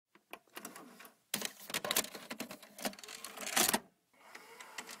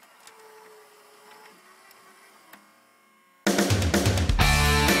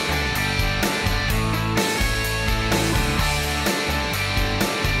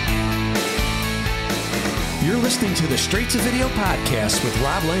listening to the Straight to Video podcast with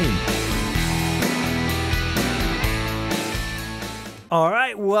Rob Lane. All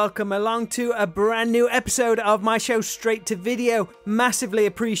right, welcome along to a brand new episode of my show, Straight to Video. Massively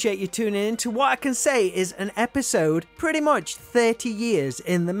appreciate you tuning in to what I can say is an episode pretty much 30 years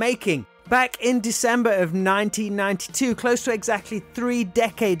in the making. Back in December of 1992, close to exactly 3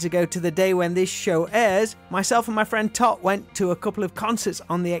 decades ago to the day when this show airs, myself and my friend Tot went to a couple of concerts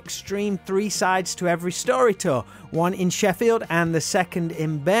on the Extreme 3 Sides to Every Story tour, one in Sheffield and the second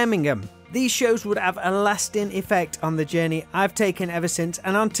in Birmingham. These shows would have a lasting effect on the journey I've taken ever since,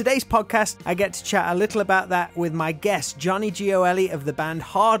 and on today's podcast, I get to chat a little about that with my guest, Johnny Gioeli of the band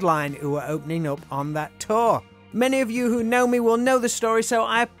Hardline, who are opening up on that tour. Many of you who know me will know the story, so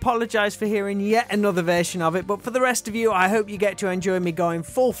I apologise for hearing yet another version of it, but for the rest of you, I hope you get to enjoy me going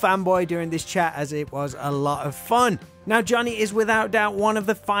full fanboy during this chat, as it was a lot of fun. Now, Johnny is without doubt one of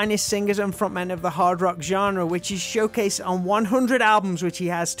the finest singers and frontmen of the hard rock genre, which is showcased on 100 albums which he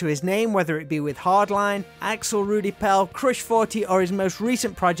has to his name, whether it be with Hardline, Axel Rudi Pell, Crush 40, or his most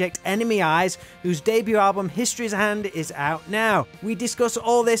recent project, Enemy Eyes, whose debut album, History's Hand, is out now. We discuss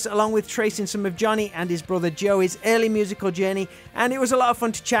all this along with tracing some of Johnny and his brother Joey's early musical journey, and it was a lot of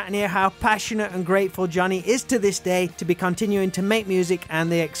fun to chat and hear how passionate and grateful Johnny is to this day to be continuing to make music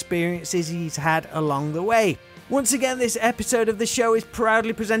and the experiences he's had along the way. Once again, this episode of the show is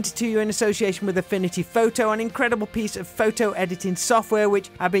proudly presented to you in association with Affinity Photo, an incredible piece of photo editing software which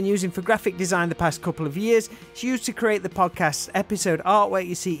I've been using for graphic design the past couple of years. It's used to create the podcast's episode artwork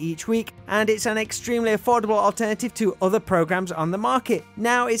you see each week, and it's an extremely affordable alternative to other programs on the market.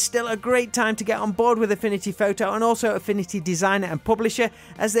 Now is still a great time to get on board with Affinity Photo and also Affinity Designer and Publisher,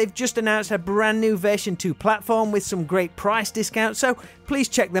 as they've just announced a brand new version 2 platform with some great price discounts, so please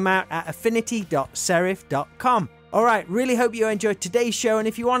check them out at affinity.serif.com. Alright, really hope you enjoyed today's show, and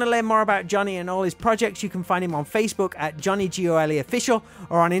if you want to learn more about Johnny and all his projects, you can find him on Facebook at Johnny Gioeli Official,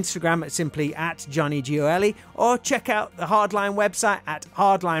 or on Instagram at simply at Johnny Gioeli, or check out the Hardline website at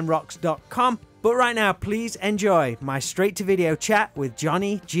hardlinerocks.com. But right now, please enjoy my straight to video chat with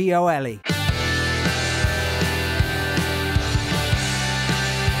Johnny Gioeli.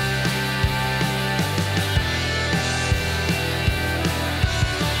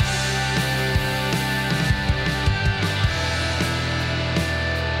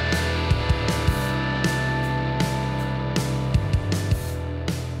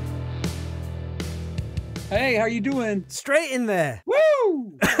 Hey, how you doing? Straight in there.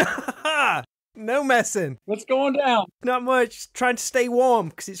 Woo! No messing. What's going down? Not much. Trying to stay warm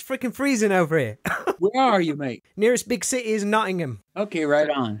because it's freaking freezing over here. Where are you, mate? Nearest big city is Nottingham. Okay, right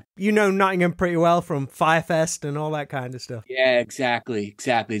on. You know Nottingham pretty well from Firefest and all that kind of stuff. Yeah, exactly.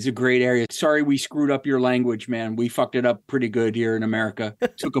 It's a great area. Sorry we screwed up your language, man. We fucked it up pretty good here in America.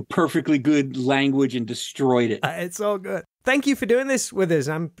 Took a perfectly good language and destroyed it. It's all good. Thank you for doing this with us.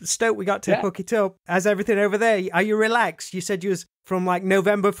 I'm stoked we got to hook it up. How's everything over there? Are you relaxed? You said you was from like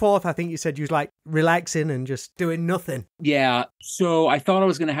November 4th. I think you said you was like relaxing and just doing nothing. Yeah. So I thought I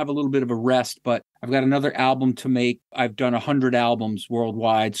was going to have a little bit of a rest, but I've got another album to make. I've done 100 albums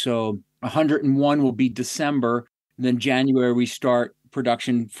worldwide. So 101 will be December. And then January, we start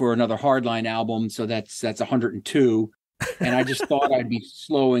production for another Hardline album. So that's 102. And I just thought I'd be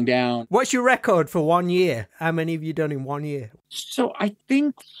slowing down. What's your record for 1 year? How many have you done in 1 year? So I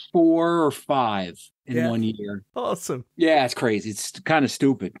think 4 or 5 in 1 year. Awesome. Yeah, it's crazy. It's kind of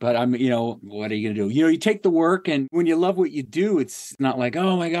stupid, but what are you going to do? You take the work, and when you love what you do, it's not like,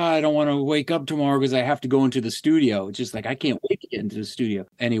 oh my God, I don't want to wake up tomorrow because I have to go into the studio. It's just like, I can't wait to get into the studio.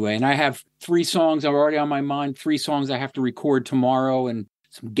 Anyway, and I have 3 songs already on my mind, 3 songs I have to record tomorrow, and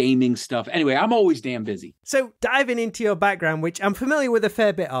some gaming stuff. Anyway, I'm always damn busy. So diving into your background, which I'm familiar with a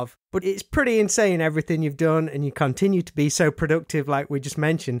fair bit of, but it's pretty insane everything you've done, and you continue to be so productive like we just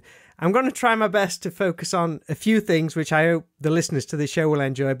mentioned. I'm going to try my best to focus on a few things which I hope the listeners to the show will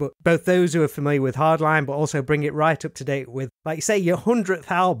enjoy, but both those who are familiar with Hardline, but also bring it right up to date with, like you say, your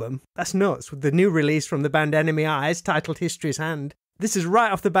 100th album. That's nuts, with the new release from the band Enemy Eyes titled History's Hand. This is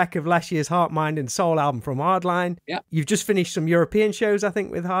right off the back of last year's Heart, Mind and Soul album from Hardline. Yeah. You've just finished some European shows, I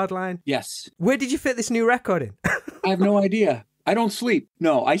think, with Hardline. Yes. Where did you fit this new record in? I have no idea. I don't sleep.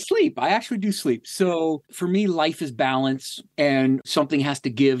 No, I sleep. I actually do sleep. So for me, life is balance, and something has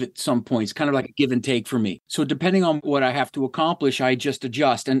to give at some point. It's kind of like a give and take for me. So depending on what I have to accomplish, I just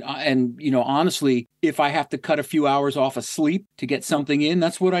adjust. And honestly, if I have to cut a few hours off of sleep to get something in,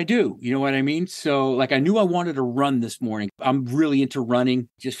 that's what I do. You know what I mean? So like I knew I wanted to run this morning. I'm really into running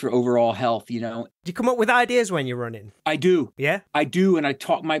just for overall health, Do you come up with ideas when you're running? I do. Yeah? I do. And I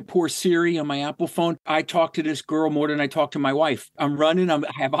talk my poor Siri on my Apple phone. I talk to this girl more than I talk to my wife. I'm running. I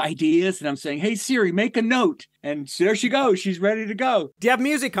have ideas and I'm saying, hey, Siri, make a note. And there she goes. She's ready to go. Do you have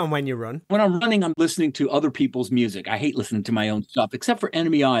music on when you run? When I'm running, I'm listening to other people's music. I hate listening to my own stuff, except for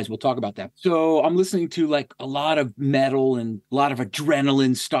Enemy Eyes. We'll talk about that. So I'm listening to like a lot of metal and a lot of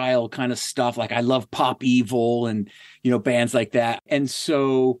adrenaline style kind of stuff. Like I love Pop Evil and, bands like that. And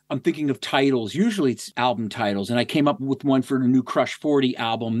so I'm thinking of titles. Usually it's album titles. And I came up with one for the new Crush 40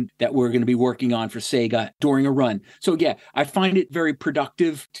 album that we're going to be working on for Sega during a run. So yeah, I find it very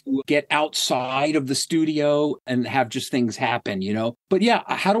productive to get outside of the studio and have just things happen, But yeah,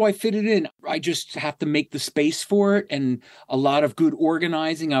 how do I fit it in? I just have to make the space for it and a lot of good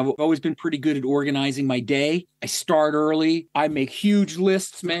organizing. I've always been pretty good at organizing my day. I start early. I make huge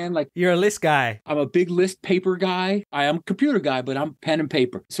lists, man. Like you're a list guy. I'm a big list paper guy. I am a computer guy, but I'm pen and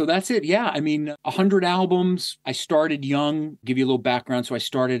paper. So that's it. Yeah. 100 albums. I started young. Give you a little background. So I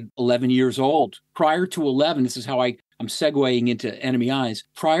started 11 years old. Prior to 11, this is how I'm segueing into Enemy Eyes.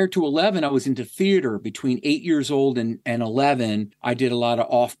 Prior to 11, I was into theater. Between 8 years old and 11, I did a lot of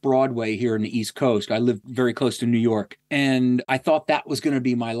off-Broadway here in the East Coast. I lived very close to New York. And I thought that was going to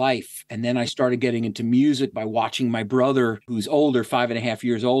be my life. And then I started getting into music by watching my brother, who's older, 5.5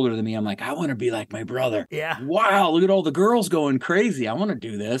 years older than me. I'm like, I want to be like my brother. Yeah. Wow, look at all the girls going crazy. I want to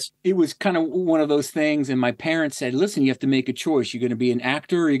do this. It was kind of one of those things. And my parents said, listen, you have to make a choice. You're going to be an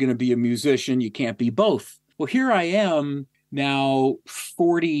actor or you're going to be a musician. You can't be both. Well, here I am now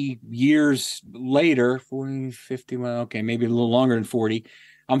 40 years later, 40, 50, well, okay, maybe a little longer than 40.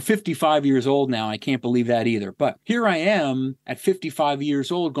 I'm 55 years old now. I can't believe that either. But here I am at 55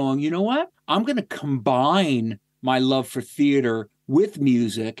 years old going, you know what? I'm going to combine my love for theater with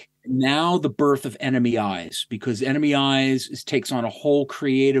music. Now the birth of Enemy Eyes, because Enemy Eyes takes on a whole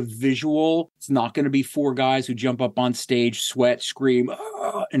creative visual. It's not going to be four guys who jump up on stage, sweat, scream,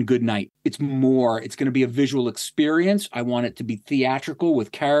 and good night. It's more. It's going to be a visual experience. I want it to be theatrical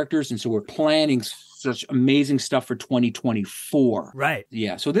with characters. And so we're planning such amazing stuff for 2024. Right.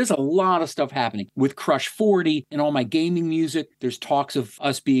 Yeah. So there's a lot of stuff happening with Crush 40 and all my gaming music. There's talks of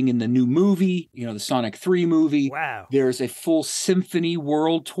us being in the new movie, the Sonic 3 movie. Wow. There's a full symphony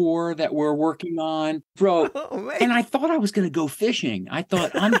world tour that we're working on. Bro, and I thought I was going to go fishing. I thought,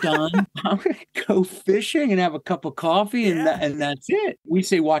 I'm done. I'm going to go fishing and have a cup of coffee and that's it. We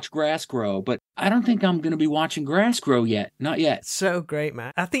say watch grass grow, but I don't think I'm going to be watching grass grow yet. Not yet. So great,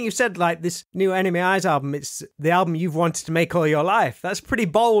 man. I think you said like this new Enemy Eyes album, it's the album you've wanted to make all your life. That's a pretty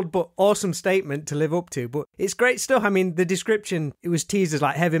bold but awesome statement to live up to. But it's great stuff. I mean, the description, it was teased as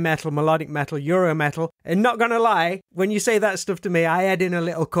like heavy metal, melodic metal, Euro metal. And not going to lie, when you say that stuff to me, I head in a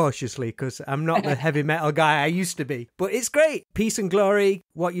little cautiously because I'm not the heavy metal guy I used to be. But it's great. Peace and glory,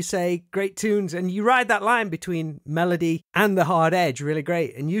 what you say, great tunes. And you ride that line between melody and the hard edge really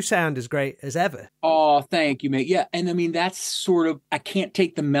great. And you sound as great as ever. Oh, thank you, mate. Yeah. And I mean, that's sort of, I can't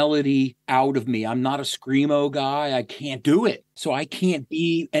take the melody out of me. I'm not a screamo guy. I can't do it. So I can't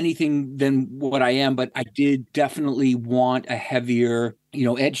be anything than what I am, but I did definitely want a heavier,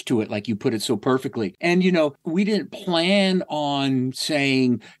 edge to it, like you put it so perfectly. And, we didn't plan on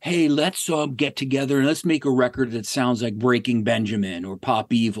saying, hey, let's get together and let's make a record that sounds like Breaking Benjamin or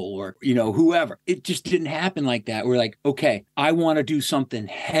Pop Evil or, whoever. It just didn't happen like that. We're like, okay, I want to do something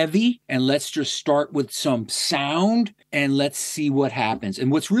heavy and let's just start with some sound and let's see what happens.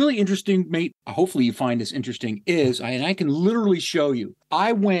 And what's really interesting, mate, hopefully you find this interesting, is, and I can literally show you,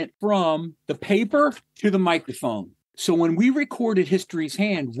 I went from the paper to the microphone. So when we recorded History's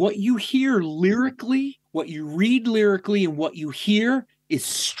Hand, what you hear lyrically, what you read lyrically, and what you hear is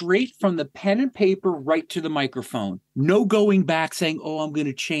straight from the pen and paper right to the microphone. No going back saying, oh, I'm going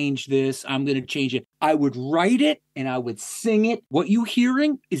to change this. I'm going to change it. I would write it and I would sing it. What you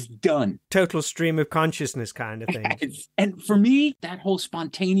hearing is done. Total stream of consciousness kind of thing. And for me, that whole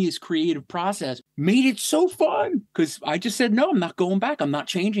spontaneous creative process made it so fun because I just said, no, I'm not going back. I'm not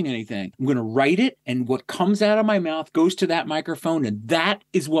changing anything. I'm going to write it. And what comes out of my mouth goes to that microphone. And that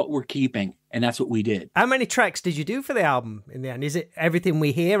is what we're keeping. And that's what we did. How many tracks did you do for the album in the end? Is it everything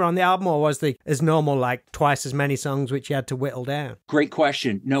we hear on the album, or was the as normal, like twice as many songs which you had to whittle down? Great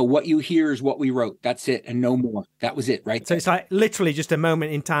question. No, what you hear is what we wrote. That's it. And no more. That was it, right? So it's like literally just a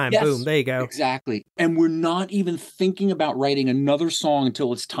moment in time. Yes, boom, there you go. Exactly. And we're not even thinking about writing another song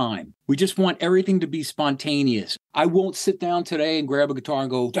until it's time. We just want everything to be spontaneous. I won't sit down today and grab a guitar and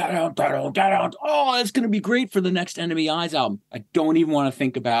go, da-dum, da-dum, da-dum. Oh, that's going to be great for the next Enemy Eyes album. I don't even want to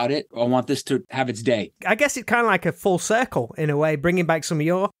think about it. I want this to have its day. I guess it's kind of like a full circle in a way, bringing back some of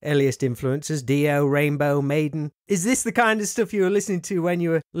your earliest influences, Dio, Rainbow, Maiden. Is this the kind of stuff you were listening to when you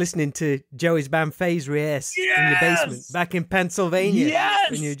were listening to Joey's band Phase Rehearse in your basement back in Pennsylvania?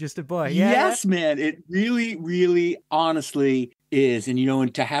 Yes! When you were just a boy? Yes, man. It really, really, honestly is. And,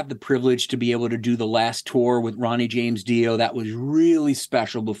 and to have the privilege to be able to do the last tour with Ronnie James Dio, that was really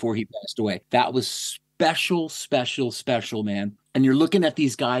special before he passed away. That was special, special, special, man. And you're looking at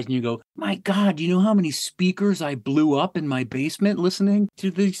these guys and you go, my God, you know how many speakers I blew up in my basement listening to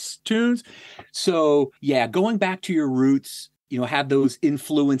these tunes? So yeah, going back to your roots, have those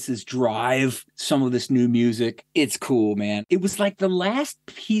influences drive some of this new music. It's cool, man. It was like the last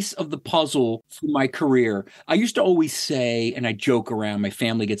piece of the puzzle for my career. I used to always say, and I joke around, my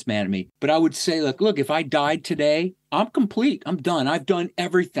family gets mad at me, but I would say, like, look, if I died today, I'm complete. I'm done. I've done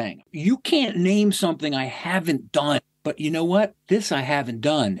everything. You can't name something I haven't done. But you know what? This I haven't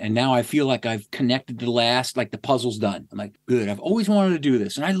done. And now I feel like I've connected the last, like the puzzle's done. I'm like, good. I've always wanted to do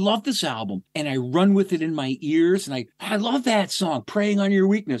this. And I love this album. And I run with it in my ears. And I love that song, Preying on Your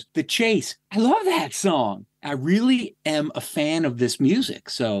Weakness. The Chase. I love that song. I really am a fan of this music.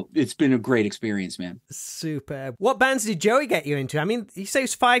 So it's been a great experience, man. Super. What bands did Joey get you into? I mean, you say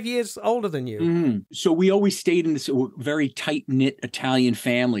he's 5 years older than you. Mm-hmm. So we always stayed in this very tight-knit Italian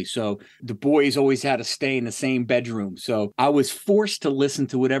family. So the boys always had to stay in the same bedroom. So I was forced to listen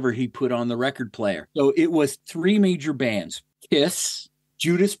to whatever he put on the record player. So it was 3 major bands: Kiss,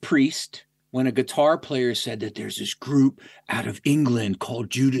 Judas Priest. When a guitar player said that there's this group out of England called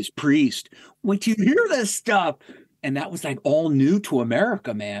Judas Priest, wait till you hear this stuff. And that was like all new to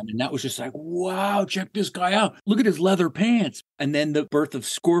America, man. And that was just like, wow, check this guy out. Look at his leather pants. And then the birth of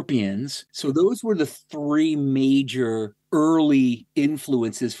Scorpions. So those were the 3 major early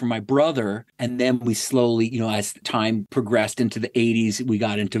influences for my brother. And then we slowly, as time progressed into the 80s, we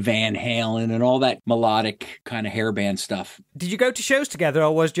got into Van Halen and all that melodic kind of hair band stuff. Did you go to shows together,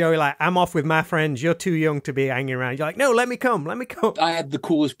 or was Joey like, I'm off with my friends, you're too young to be hanging around? You're like, no, let me come. I have the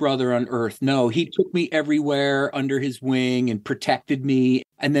coolest brother on earth. No, he took me everywhere under his wing and protected me.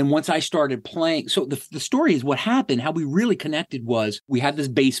 And then once I started playing, so the story is what happened, how we really connected was we had this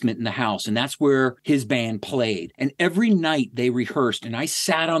basement in the house, and that's where his band played. And every night they rehearsed, and I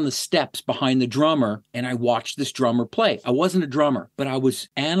sat on the steps behind the drummer and I watched this drummer play. I wasn't a drummer, but I was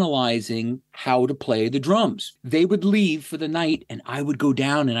analyzing how to play the drums. They would leave for the night and I would go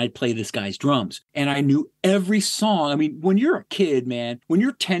down and I'd play this guy's drums. And I knew every song. I mean, when you're a kid, man, when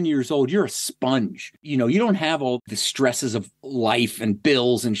you're 10 years old, you're a sponge. You don't have all the stresses of life and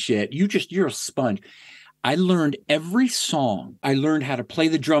bills and shit. You're a sponge. I learned every song. I learned how to play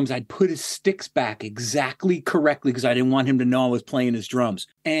the drums. I'd put his sticks back exactly correctly because I didn't want him to know I was playing his drums.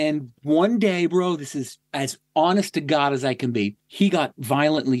 And one day, bro, this is as honest to God as I can be, he got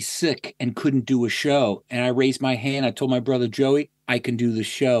violently sick and couldn't do a show. And I raised my hand. I told my brother, Joey, I can do the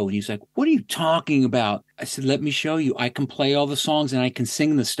show. And he's like, what are you talking about? I said, let me show you. I can play all the songs and I can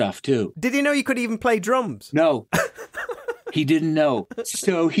sing the stuff too. Did he know you could even play drums? No. He didn't know.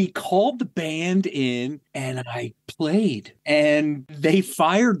 So he called the band in and I played. And they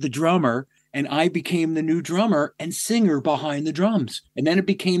fired the drummer and I became the new drummer and singer behind the drums. And then it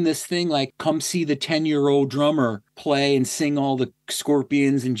became this thing like, come see the 10-year-old drummer play and sing all the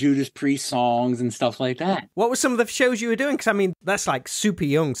Scorpions and Judas Priest songs and stuff like that. What were some of the shows you were doing? Because, I mean, that's like super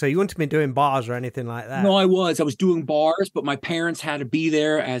young, so you wouldn't have been doing bars or anything like that. No, I was doing bars, but my parents had to be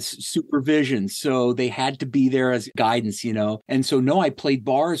there as supervision. So they had to be there as guidance, And so, no, I played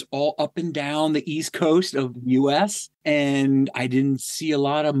bars all up and down the East Coast of the U.S., and I didn't see a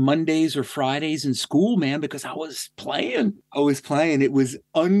lot of Mondays or Fridays in school, man, because I was playing. It was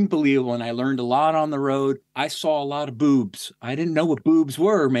unbelievable. And I learned a lot on the road. I saw a lot of boobs. I didn't know what boobs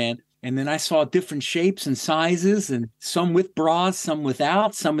were, man. And then I saw different shapes and sizes, and some with bras, some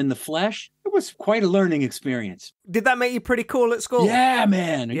without, some in the flesh. It was quite a learning experience. Did that make you pretty cool at school? Yeah,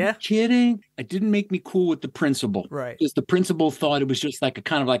 man. Are you kidding? It didn't make me cool with the principal. Right. Because the principal thought it was just like a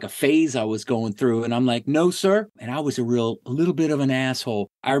kind of like a phase I was going through. And I'm like, no, sir. And I was a little bit of an asshole.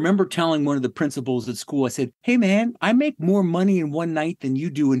 I remember telling one of the principals at school, I said, hey, man, I make more money in one night than you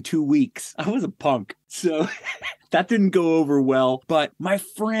do in 2 weeks. I was a punk. So that didn't go over well. But my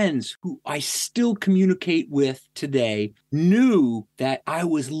friends who I still communicate with today knew that I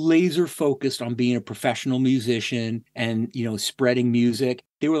was laser focused on being a professional musician and, spreading music.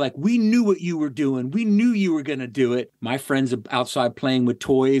 They were like, we knew what you were doing. We knew you were going to do it. My friends are outside playing with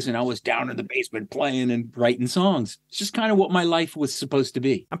toys, and I was down in the basement playing and writing songs. It's just kind of what my life was supposed to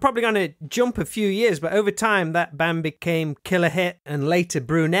be. I'm probably going to jump a few years, but over time, that band became Killer Hit and later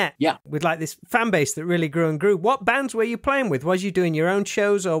Brunette. Yeah. With like this fan base that really grew and grew. What bands were you playing with? Was you doing your own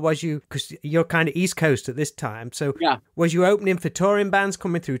shows, or was you, because you're kind of East Coast at this time, so yeah. Was you opening for touring bands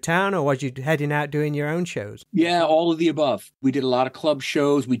coming through town, or was you heading out doing your own shows? Yeah, all of the above. We did a lot of club shows.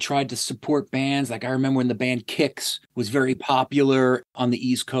 shows. We tried to support bands. Like I remember when the band Kicks was very popular on the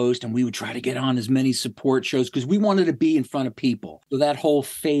East Coast, and we would try to get on as many support shows because we wanted to be in front of people. So that whole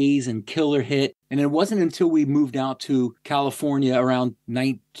phase and Killer hit. And it wasn't until we moved out to California around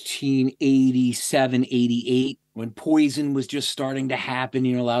 1987, 88, when Poison was just starting to happen,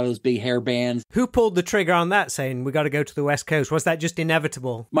 a lot of those big hair bands. Who pulled the trigger on that, saying we got to go to the West Coast? Was that just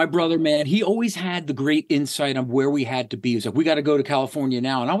inevitable? My brother, man, he always had the great insight on where we had to be. He was like, we got to go to California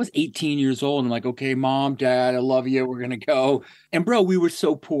now. And I was 18 years old. And I'm like, okay, Mom, Dad, I love you. We're going to go. And bro, we were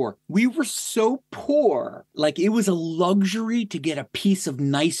so poor. We were so poor. Like it was a luxury to get a piece of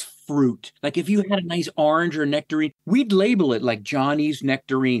nice fruit. Like if you had a nice orange or nectarine, we'd label it like Johnny's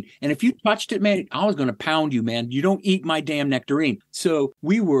nectarine. And if you touched it, man, I was going to pound you, man. You don't eat my damn nectarine. So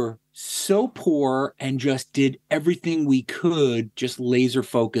we were so poor and just did everything we could, just laser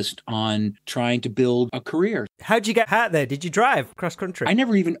focused on trying to build a career. How'd you get out there? Did you drive cross country? I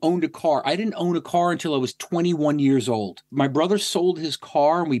never even owned a car. I didn't own a car until I was 21 years old. My brother sold his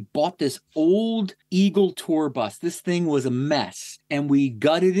car and we bought this old Eagle tour bus. This thing was a mess. And we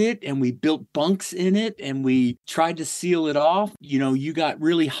gutted it and we built bunks in it and we tried to seal it off. You got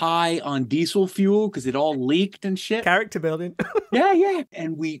really high on diesel fuel because it all leaked and shit. Character building. Yeah.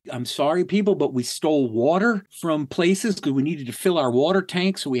 And I'm sorry, people, but we stole water from places because we needed to fill our water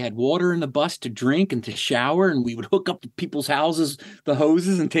tank. So we had water in the bus to drink and to shower. And we would hook up to people's houses, the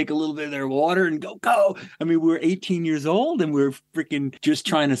hoses, and take a little bit of their water and go. I mean, we were 18 years old and we were freaking just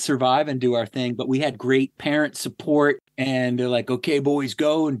trying to survive and do our thing. But we had great parent support. And they're like, okay, boys,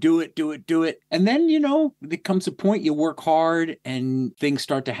 go and do it. And then, there comes a point you work hard and things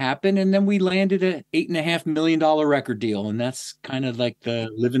start to happen. And then we landed a $8.5 million record deal. And that's kind of like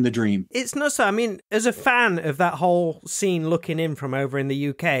the living the dream. It's nuts. I mean, as a fan of that whole scene looking in from over in the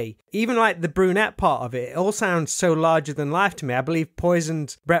UK, even like the brunette part of it all sounds so larger than life to me. I believe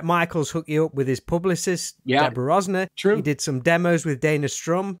Poison's Bret Michaels hooked you up with his publicist, Deborah Rosner. True. He did some demos with Dana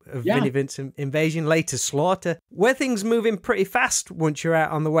Strum of Vinnie Vincent Invasion, later Slaughter. Were things moving pretty fast once you're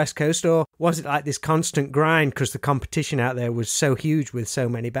out on the West Coast, or was it like this constant grind because the competition out there was so huge with so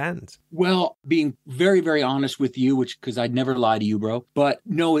many bands? Well, being very, very honest with you, because I'd never lie to you, bro, but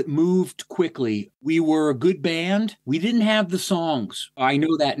no, it moved quickly. We were a good band. We didn't have the songs. I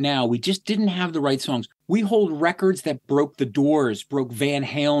know that now. We just didn't have the right songs. We hold records that broke the Doors, broke Van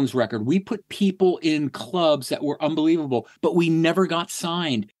Halen's record. We put people in clubs that were unbelievable, but we never got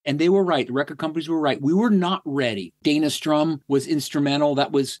signed. And they were right. The record companies were right. We were not ready. Dana Strum was instrumental.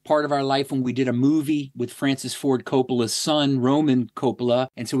 That was part of our life when we did a movie with Francis Ford Coppola's son, Roman Coppola.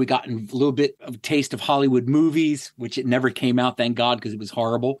 And so we got a little bit of a taste of Hollywood movies, which it never came out, thank God, because it was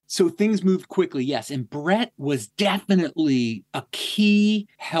horrible. So things moved quickly, yes. And Bret was definitely a key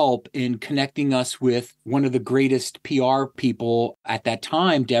help in connecting us with one of the greatest PR people at that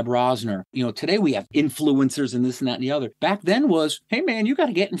time, Deb Rosner. Today we have influencers and this and that and the other. Back then was, hey man, you got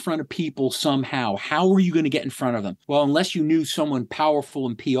to get in front of people somehow. How are you going to get in front of them? Well, unless you knew someone powerful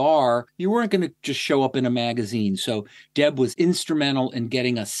in PR, you weren't going to just show up in a magazine. So Deb was instrumental in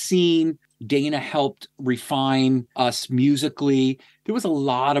getting us seen. Dana helped refine us musically. There was a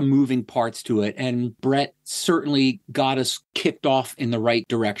lot of moving parts to it. And Bret certainly got us kicked off in the right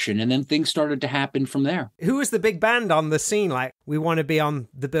direction. And then things started to happen from there. Who was the big band on the scene? Like, we want to be on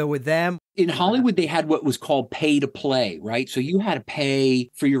the bill with them. In Hollywood, they had what was called pay to play, right? So you had to pay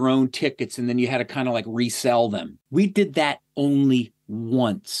for your own tickets and then you had to kind of like resell them. We did that only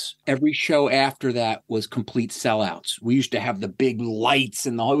once. Every show after that was complete sellouts. We used to have the big lights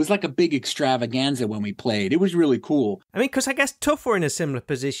and it was like a big extravaganza when we played. It was really cool. I mean, because I guess Tough were in a similar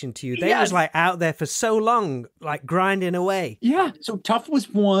position to you. They was like out there for so long, like grinding away. Yeah. So Tough was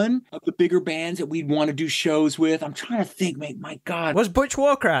one of the bigger bands that we'd want to do shows with. I'm trying to think, mate, my God. Was Butch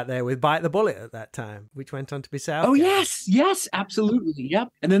Walker out there with Bite the Bullet at that time, which went on to be South? Oh, yes. Yes, absolutely. Yep.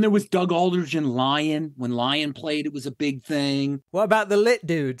 And then there was Doug Aldrich and Lion. When Lion played, it was a big thing. What about the Lit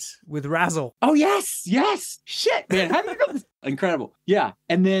Dudes with Razzle? Oh, yes. Shit, man. How do you know this? Incredible. Yeah.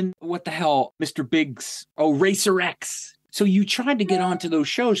 And then what the hell, Mr. Biggs? Oh, Racer X. So you tried to get onto those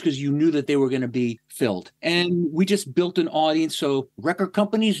shows because you knew that they were going to be filled. And we just built an audience. So record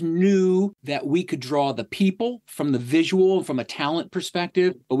companies knew that we could draw the people from the visual, from a talent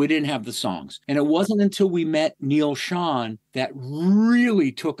perspective, but we didn't have the songs. And it wasn't until we met Neil Schon that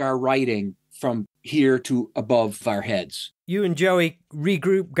really took our writing from here to above our heads. You and Joey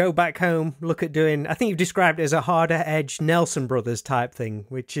regroup, go back home, look at doing, I think you've described it as a harder edge Nelson Brothers type thing,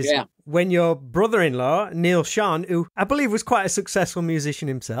 which is when your brother-in-law, Neil Schon, who I believe was quite a successful musician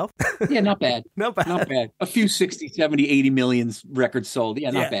himself. Yeah, not bad. Not bad. Not bad. A few 60, 70, 80 millions records sold.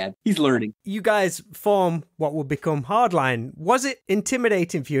 Yeah, not bad. He's learning. You guys form what would become Hardline. Was it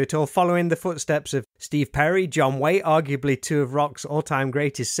intimidating for you at all, following the footsteps of Steve Perry, John Waite, arguably two of rock's all-time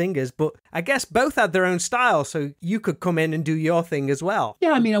greatest singers? But I guess both had their own style, so you could come in and do your thing as well.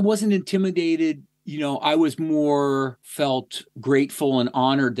 Yeah, I mean, I wasn't intimidated. You know, I was more felt grateful and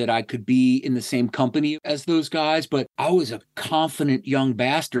honored that I could be in the same company as those guys, but I was a confident young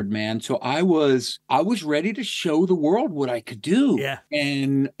bastard, man. So I was ready to show the world what I could do. Yeah.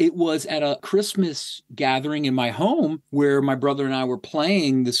 And it was at a Christmas gathering in my home where my brother and I were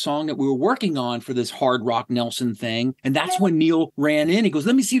playing the song that we were working on for this Hard Rock Nelson thing. And that's when Neil ran in. He goes,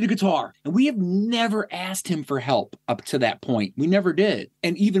 "Let me see the guitar." And we have never asked him for help up to that point. We never did.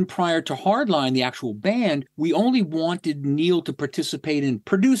 And even prior to Hardline, the actual band, we only wanted Neil to participate in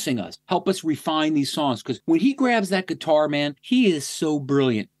producing us, help us refine these songs. Because when he grabs that guitar, man, he is so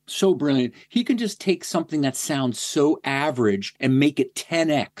brilliant. So brilliant. He can just take something that sounds so average and make it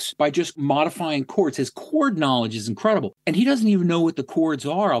 10x by just modifying chords. His chord knowledge is incredible. And he doesn't even know what the chords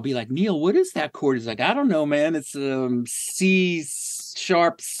are. I'll be like, "Neil, what is that chord?" He's like, "I don't know, man. It's C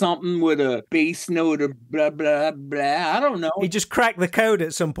sharp something with a bass note of blah, blah, blah. I don't know." He just cracked the code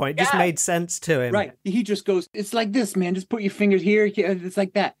at some point. It just made sense to him. Right. He just goes, "It's like this, man. Just put your fingers here. It's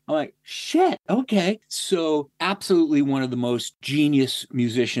like that." I'm like, shit. Okay. So absolutely one of the most genius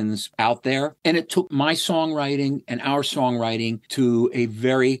musicians out there. And it took my songwriting and our songwriting to a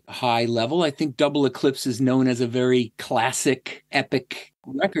very high level. I think Double Eclipse is known as a very classic, epic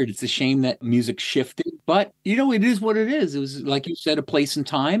record. It's a shame that music shifted, but you know, it is what it is. It was, like you said, a place and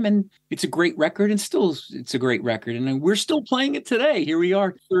time, and it's a great record, and still it's a great record. And we're still playing it today. Here we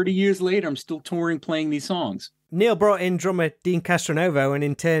are 30 years later. I'm still touring playing these songs. Neil brought in drummer Dean Castronovo, and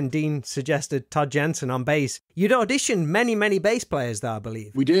in turn, Dean suggested Todd Jensen on bass. You'd auditioned many bass players, though, I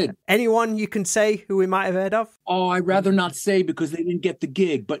believe. We did. Anyone you can say who we might have heard of? Oh, I'd rather not say because they didn't get the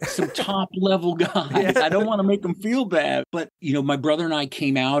gig, but some top level guys. I don't want to make them feel bad. But, you know, my brother and I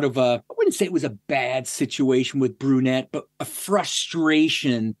came out of I wouldn't say it was a bad situation with Brunette, but a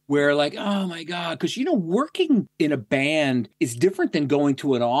frustration where like, oh my God, because, you know, working in a band is different than going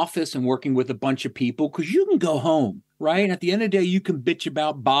to an office and working with a bunch of people because you can go home. Right. And at the end of the day, you can bitch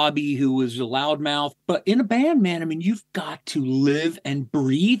about Bobby, who was a loudmouth. But in a band, man, I mean, you've got to live and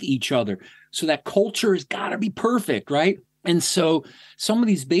breathe each other. So that culture has got to be perfect. Right. And so some of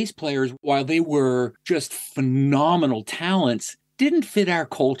these bass players, while they were just phenomenal talents, didn't fit our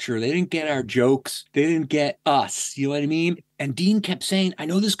culture. They didn't get our jokes. They didn't get us. You know what I mean? And Dean kept saying, I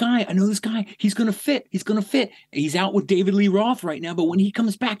know this guy. He's going to fit. He's out with David Lee Roth right now. But when he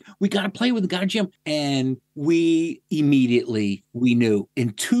comes back, we got to play with him, got to jam. And we knew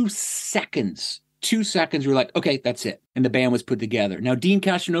in 2 seconds, we're like, okay, that's it. And the band was put together. Now, Dean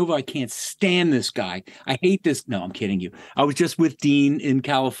Castronovo, I can't stand this guy. I hate this. No, I'm kidding you. I was just with Dean in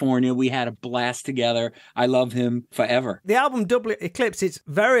California. We had a blast together. I love him forever. The album Double Eclipse, it's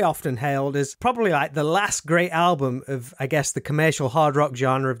very often hailed as probably like the last great album of, I guess, the commercial hard rock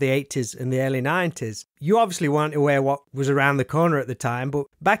genre of the 80s and the early 90s. You obviously weren't aware what was around the corner at the time, but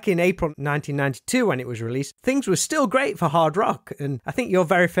back in April 1992 when it was released, things were still great for hard rock. And I think your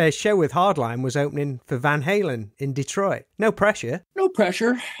very first show with Hardline was opening for Van Halen in Detroit. No pressure. No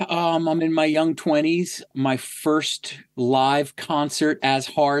pressure. I'm in my young 20s. My first live concert as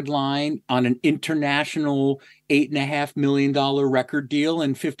Hardline on an international $8.5 million record deal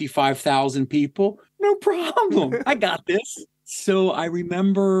and 55,000 people. No problem. I got this. So I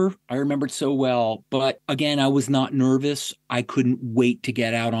remembered so well. But again, I was not nervous. I couldn't wait to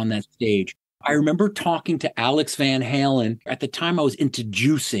get out on that stage. I remember talking to Alex Van Halen. At the time, I was into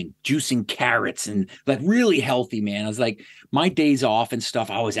juicing carrots and like really healthy, man. I was like, my days off and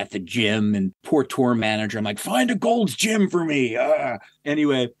stuff, I was at the gym and poor tour manager. I'm like, find a Gold's Gym for me.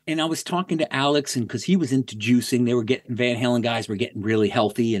 Anyway, and I was talking to Alex and because he was into juicing, Van Halen guys were getting really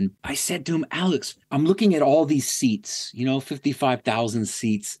healthy. And I said to him, Alex, I'm looking at all these seats, 55,000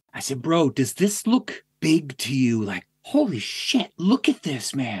 seats. I said, bro, does this look big to you? Like, holy shit, look at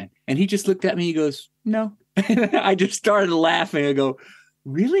this, man. And he just looked at me. He goes, no. I just started laughing. I go,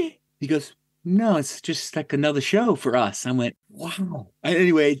 really? He goes, no, it's just like another show for us. I went, wow.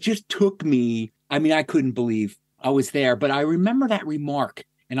 Anyway, it just took me. I mean, I couldn't believe I was there. But I remember that remark.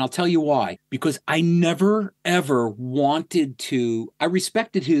 And I'll tell you why. Because I never, ever wanted to. I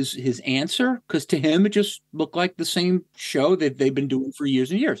respected his answer because to him, it just looked like the same show that they've been doing for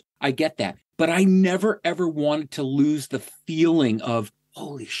years and years. I get that. But I never, ever wanted to lose the feeling of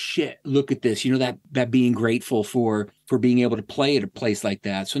holy shit, look at this. That being grateful for being able to play at a place like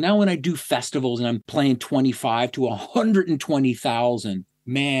that. So now when I do festivals and I'm playing 25 to 120,000,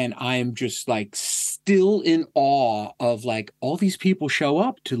 man, I am just like still in awe of like all these people show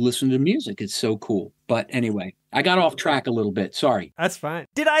up to listen to music. It's so cool. But anyway, I got off track a little bit. Sorry. That's fine.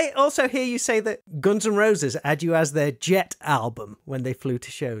 Did I also hear you say that Guns N' Roses had you as their Jet album when they flew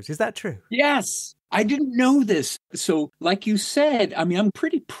to shows? Is that true? Yes. I didn't know this. So like you said, I mean, I'm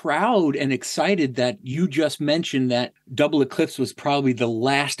pretty proud and excited that you just mentioned that Double Eclipse was probably the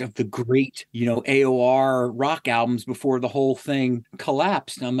last of the great, AOR rock albums before the whole thing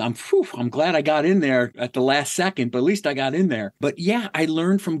collapsed. I'm glad I got in there at the last second, but at least I got in there. But yeah, I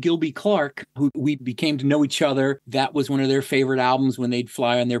learned from Gilby Clarke, who we became to know each other. That was one of their favorite albums. When they'd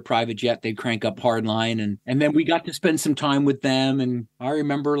fly on their private jet, they'd crank up Hardline. And then we got to spend some time with them. And I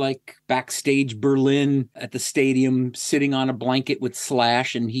remember like backstage Berlin at the stadium, sitting on a blanket with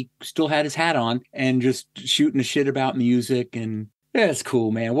Slash, and he still had his hat on and just shooting the shit about music. And yeah, it's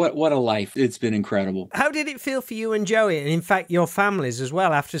cool, man. What a life. It's been incredible. How did it feel for you and Joey, and in fact your families as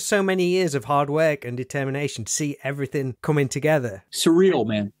well, after so many years of hard work and determination to see everything coming together? Surreal,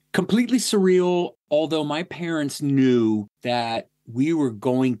 man. Completely surreal. Although my parents knew that we were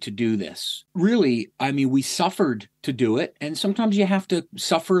going to do this. Really, I mean, we suffered to do it. And sometimes you have to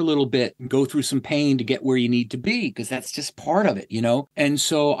suffer a little bit and go through some pain to get where you need to be, because that's just part of it, And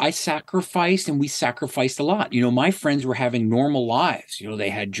so I sacrificed, and we sacrificed a lot. My friends were having normal lives. They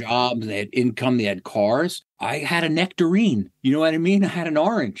had jobs, they had income, they had cars. I had a nectarine. You know what I mean? I had an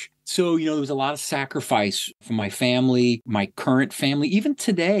orange. So, there was a lot of sacrifice from my family, my current family, even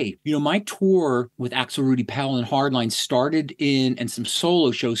today. My tour with Axel Rudi Pell and Hardline and some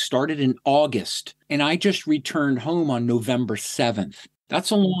solo shows started in August. And I just returned home on November 7th.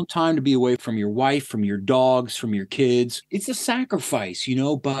 That's a long time to be away from your wife, from your dogs, from your kids. It's a sacrifice,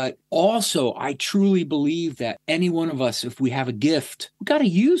 but also I truly believe that any one of us, if we have a gift, we got to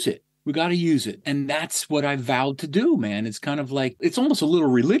use it. We got to use it. And that's what I vowed to do, man. It's kind of like, it's almost a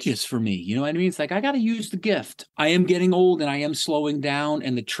little religious for me. You know what I mean? It's like, I got to use the gift. I am getting old and I am slowing down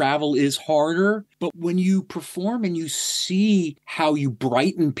and the travel is harder. But when you perform and you see how you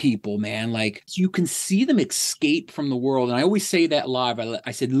brighten people, man, like you can see them escape from the world. And I always say that live. I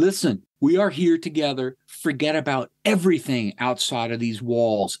said, listen, we are here together. Forget about everything outside of these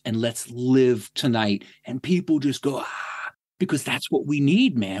walls and let's live tonight. And people just go, because that's what we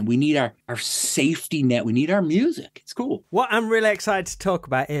need, man. We need our safety net. We need our music. It's cool. What I'm really excited to talk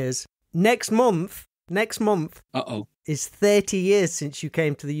about is next month is 30 years since you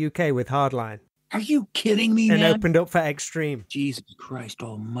came to the UK with Hardline. Are you kidding me, man? And opened up for Extreme. Jesus Christ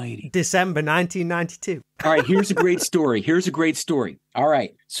almighty. December 1992. All right, here's a great story. All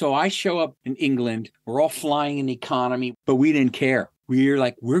right, so I show up in England. We're all flying in economy, but we didn't care. We're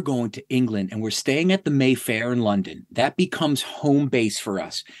like, we're going to England and we're staying at the Mayfair in London. That becomes home base for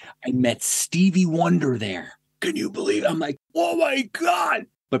us. I met Stevie Wonder there. Can you believe it? I'm like, oh my God.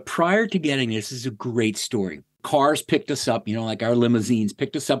 But prior to getting this is a great story. Cars picked us up, like our limousines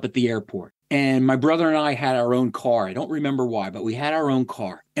picked us up at the airport. And my brother and I had our own car. I don't remember why, but we had our own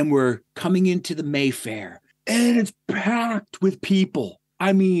car. And we're coming into the Mayfair and it's packed with people.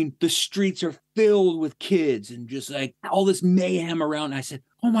 I mean, the streets are filled with kids and just like all this mayhem around. I said,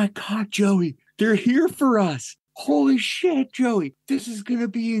 oh my God, Joey, they're here for us. Holy shit, Joey, this is going to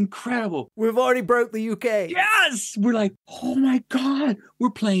be incredible. We've already broke the UK. Yes. We're like, oh my God,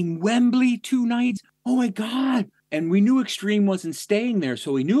 we're playing Wembley 2 nights. Oh my God. And we knew Extreme wasn't staying there.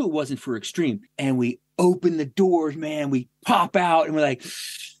 So we knew it wasn't for Extreme. And we open the doors, man. We pop out and we're like,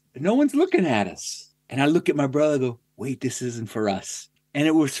 no one's looking at us. And I look at my brother and go, wait, this isn't for us. And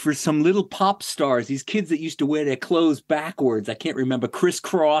it was for some little pop stars, these kids that used to wear their clothes backwards. I can't remember, Criss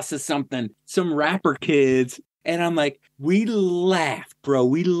Cross or something, some rapper kids. And I'm like, we laughed, bro.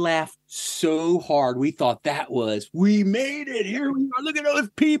 We laughed so hard. We thought we made it. Here we are. Look at those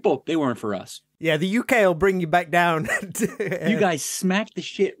people. They weren't for us. Yeah, the UK will bring you back down. You guys smacked the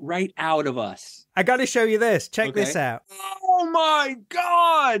shit right out of us. I got to show you this. Check this out. Oh my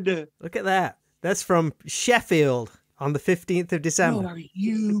God. Look at that. That's from Sheffield on the 15th of December. Are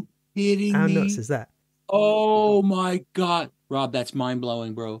you kidding me? How nuts is that? Oh my God. Rob, that's mind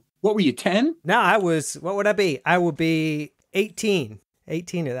blowing, bro. What were you, 10? No, what would I be? I would be 18 at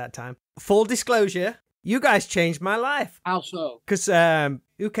that time. Full disclosure, you guys changed my life. How so? Because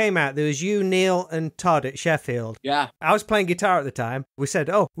who came out? There was you, Neil, and Todd at Sheffield. Yeah. I was playing guitar at the time. We said,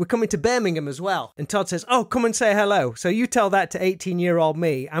 oh, we're coming to Birmingham as well. And Todd says, oh, come and say hello. So you tell that to 18-year-old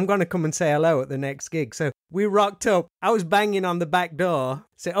me. I'm going to come and say hello at the next gig. So we rocked up. I was banging on the back door.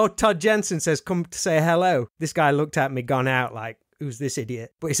 Say, oh, Todd Jensen says, come to say hello. This guy looked at me, gone out like, who's this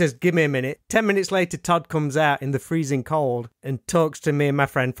idiot? But he says, give me a minute. 10 minutes later, Todd comes out in the freezing cold and talks to me and my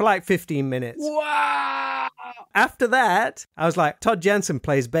friend for like 15 minutes. Wow. After that, I was like, Todd Jensen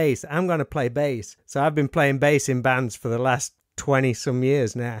plays bass. I'm going to play bass. So I've been playing bass in bands for the last 20 some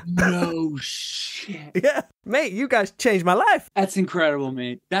years now. No shit. Yeah. Mate, you guys changed my life. That's incredible,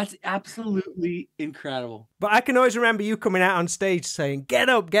 mate. That's absolutely incredible. But I can always remember you coming out on stage saying, get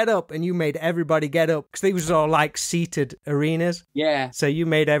up, and you made everybody get up. Because these was all like seated arenas. Yeah. So you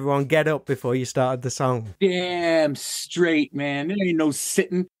made everyone get up before you started the song. Damn straight, man. There ain't no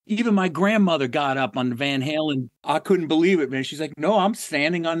sitting. Even my grandmother got up on Van Halen. I couldn't believe it, man. She's like, no, I'm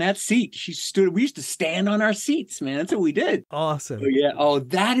standing on that seat. She stood. We used to stand on our seats, man. That's what we did. Awesome. Oh, yeah. Oh,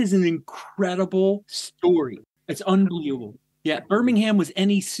 that is an incredible story. It's unbelievable. Yeah, Birmingham was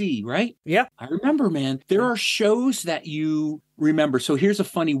NEC, right? Yeah. I remember, man. There are shows that you remember. So here's a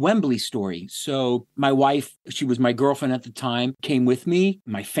funny Wembley story. So my wife, she was my girlfriend at the time, came with me.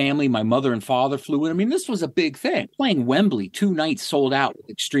 My family, my mother and father flew in. I mean, this was a big thing. Playing Wembley, 2 nights sold out with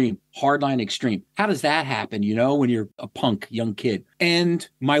Extreme, Hardline Extreme. How does that happen, you know, when you're a punk young kid? And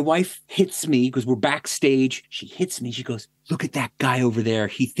my wife hits me because we're backstage. She hits me. She goes, look at that guy over there.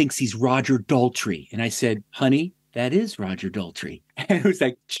 He thinks he's Roger Daltrey. And I said, honey, that is Roger Daltrey. And it was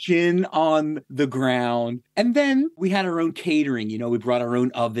like chin on the ground. And then we had our own catering. You know, we brought our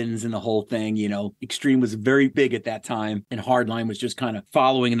own ovens and the whole thing. You know, Extreme was very big at that time. And Hardline was just kind of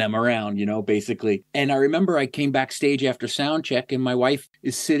following them around, you know, basically. And I remember I came backstage after sound check and my wife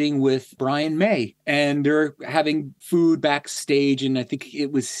is sitting with Brian May. And they're having food backstage. And I think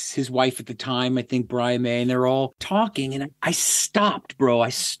it was his wife at the time, I think Brian May. And they're all talking. And I stopped, bro. I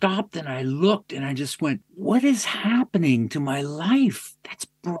stopped and I looked and I just went, what is happening to my life? That's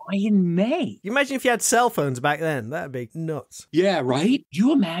Brian May. You imagine if you had cell phones back then? That'd be nuts. Yeah, right?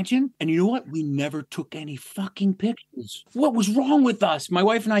 You imagine? And you know what? We never took any fucking pictures. What was wrong with us? My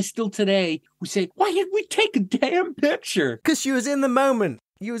wife and I still today, we say, why didn't we take a damn picture? Because she was in the moment.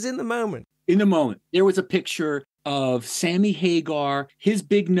 You was in the moment. In the moment. There was a picture of Sammy Hagar, his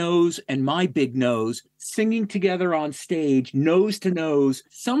big nose and my big nose singing together on stage, nose to nose.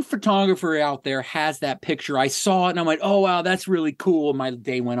 Some photographer out there has that picture. I saw it and I'm like, oh, wow, that's really cool. And my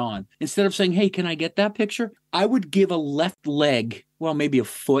day went on. Instead of saying, hey, can I get that picture? I would give a left leg, well, maybe a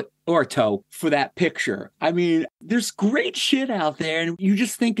foot or a toe for that picture. I mean, there's great shit out there and you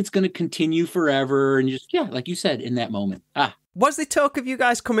just think it's going to continue forever. And just, yeah, like you said, in that moment. Was there talk of you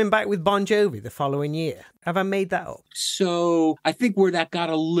guys coming back with Bon Jovi the following year? Have I made that up? So I think where that got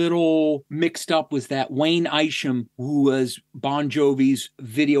a little mixed up was that Wayne Isham, who was Bon Jovi's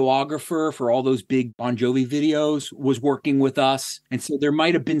videographer for all those big Bon Jovi videos, was working with us. And so there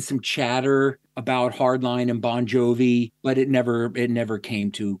might have been some chatter about Hardline and Bon Jovi, but it never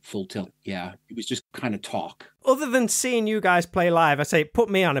came to full tilt. Yeah, it was just kind of talk. Other than seeing you guys play live, I say, put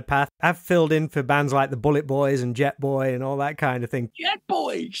me on a path. I've filled in for bands like the Bullet Boys and Jet Boy and all that kind of thing. Jet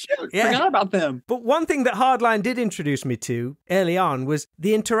Boy, shit, forgot about them. But one thing that Hardline did introduce me to early on was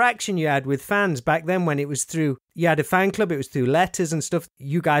the interaction you had with fans back then when it was through, you had a fan club, it was through letters and stuff.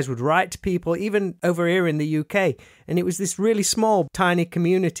 You guys would write to people, even over here in the UK. And it was this really small, tiny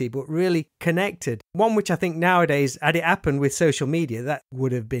community, but really connected. One which I think nowadays, had it happened with social media, that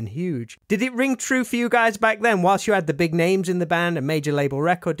would have been huge. Did it ring true for you guys back then? Whilst you had the big names in the band, a major label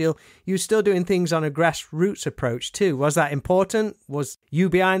record deal, you were still doing things on a grassroots approach too. Was that important? Was you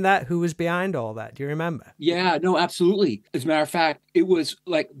behind that? Who was behind all that? Do you remember? Yeah, no, absolutely. As a matter of fact, it was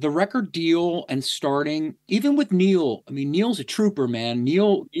like the record deal and starting, even with Neil. I mean, Neil's a trooper, man.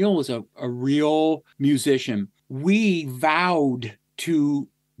 Neil was a real musician. We vowed to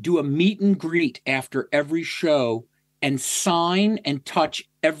do a meet and greet after every show and sign and touch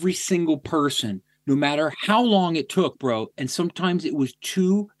every single person, no matter how long it took, bro. And sometimes it was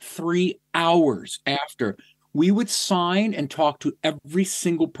 2-3 hours after. We would sign and talk to every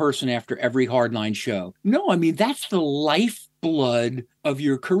single person after every Hardline show. No, I mean, that's the lifeblood of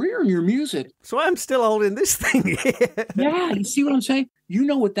your career and your music. So I'm still holding this thing. Yeah, you see what I'm saying? You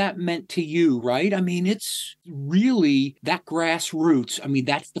know what that meant to you, right? I mean, it's really that grassroots. I mean,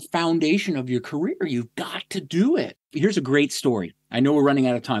 that's the foundation of your career. You've got to do it. Here's a great story. I know we're running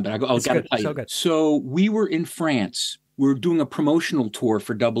out of time, but I've got to tell you. So we were in France. We were doing a promotional tour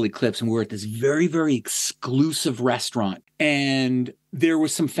for Double Eclipse, and we were at this very, very exclusive restaurant. And there were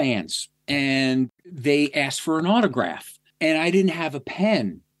some fans, and they asked for an autograph. And I didn't have a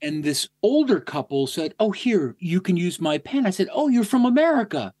pen. And this older couple said, oh, here, you can use my pen. I said, oh, you're from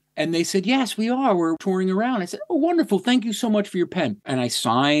America. And they said, yes, we are. We're touring around. I said, oh, wonderful. Thank you so much for your pen. And I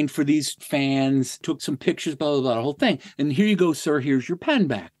signed for these fans, took some pictures, blah, blah, blah, the whole thing. And here you go, sir. Here's your pen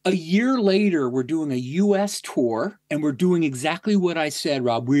back. A year later, we're doing a U.S. tour, and we're doing exactly what I said,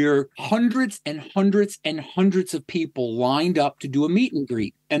 Rob. We're hundreds and hundreds and hundreds of people lined up to do a meet and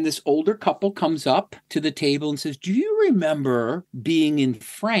greet. And this older couple comes up to the table and says, do you remember being in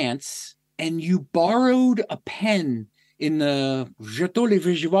France and you borrowed a pen in the Chateau Les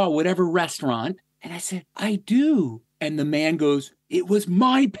Vigeois, whatever restaurant? And I said, I do. And the man goes, it was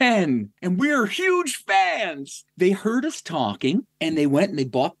my pen, and we're huge fans. They heard us talking, and they went and they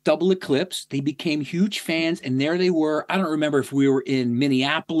bought Double Eclipse. They became huge fans, and there they were. I don't remember if we were in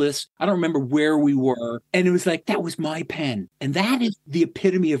Minneapolis. I don't remember where we were. And it was like, that was my pen. And that is the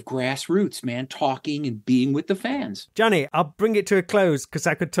epitome of grassroots, man, talking and being with the fans. Johnny, I'll bring it to a close because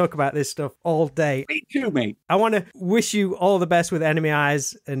I could talk about this stuff all day. Me too, mate. I want to wish you all the best with Enemy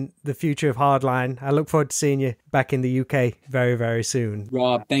Eyes and the future of Hardline. I look forward to seeing you back in the UK very, very soon.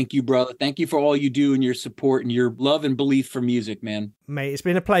 Rob, thank you, brother. Thank you for all you do and your support and your love and belief for music, man. Mate, it's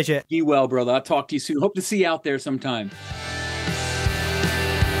been a pleasure. Be well, brother. I'll talk to you soon. Hope to see you out there sometime.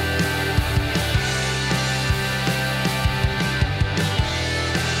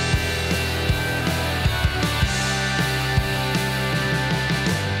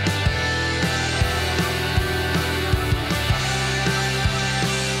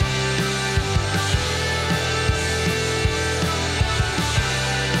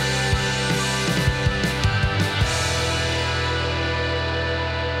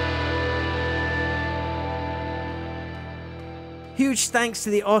 Huge thanks to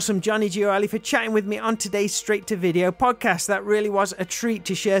the awesome Johnny Gioeli for chatting with me on today's Straight to Video podcast. That really was a treat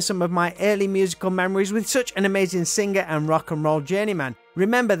to share some of my early musical memories with such an amazing singer and rock and roll journeyman.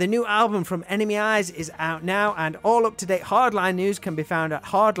 Remember, the new album from Enemy Eyes is out now, and all up-to-date Hardline news can be found at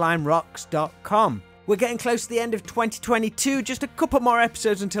hardlinerocks.com. We're getting close to the end of 2022, just a couple more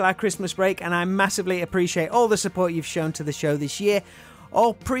episodes until our Christmas break, and I massively appreciate all the support you've shown to the show this year.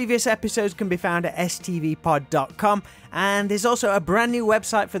 All previous episodes can be found at stvpod.com, and there's also a brand new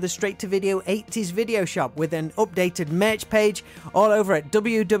website for the Straight to Video 80s video shop with an updated merch page all over at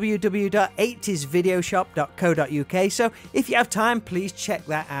www.80svideoshop.co.uk, so if you have time, please check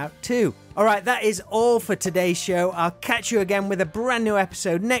that out too. Alright, that is all for today's show. I'll catch you again with a brand new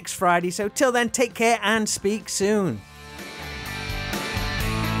episode next Friday, so till then, take care and speak soon.